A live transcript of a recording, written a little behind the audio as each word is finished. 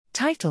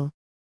Title: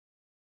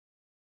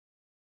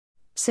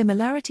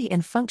 Similarity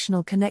in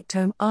Functional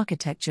Connectome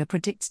Architecture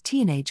Predicts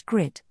Teenage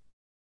Grit.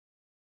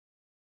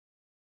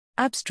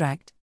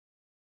 Abstract: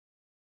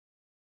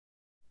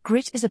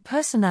 Grit is a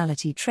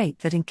personality trait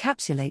that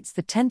encapsulates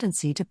the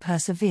tendency to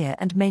persevere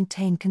and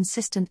maintain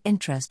consistent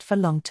interest for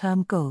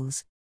long-term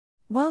goals.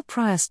 While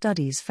prior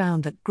studies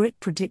found that grit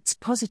predicts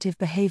positive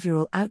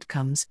behavioral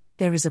outcomes,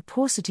 there is a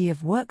paucity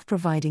of work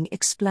providing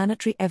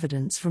explanatory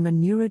evidence from a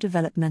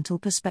neurodevelopmental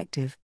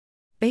perspective.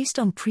 Based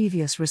on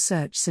previous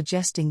research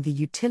suggesting the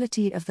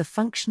utility of the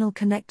functional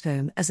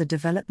connectome as a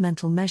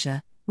developmental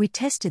measure, we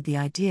tested the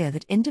idea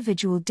that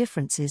individual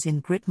differences in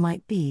grit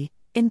might be,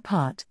 in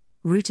part,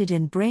 rooted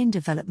in brain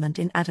development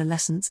in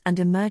adolescence and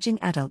emerging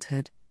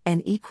adulthood,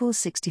 n equals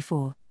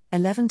 64,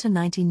 11 to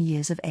 19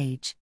 years of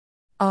age.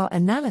 Our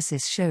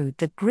analysis showed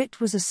that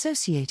grit was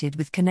associated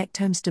with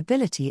connectome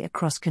stability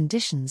across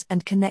conditions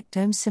and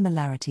connectome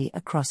similarity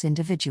across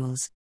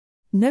individuals.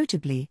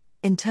 Notably,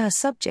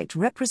 inter-subject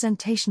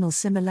representational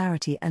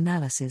similarity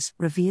analysis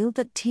revealed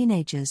that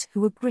teenagers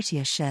who were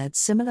grittier shared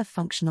similar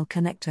functional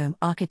connectome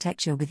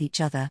architecture with each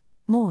other,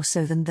 more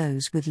so than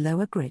those with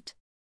lower grit.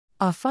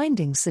 Our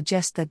findings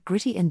suggest that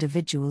gritty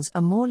individuals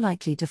are more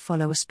likely to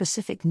follow a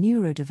specific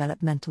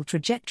neurodevelopmental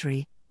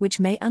trajectory, which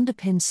may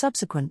underpin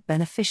subsequent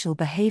beneficial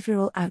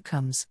behavioral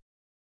outcomes.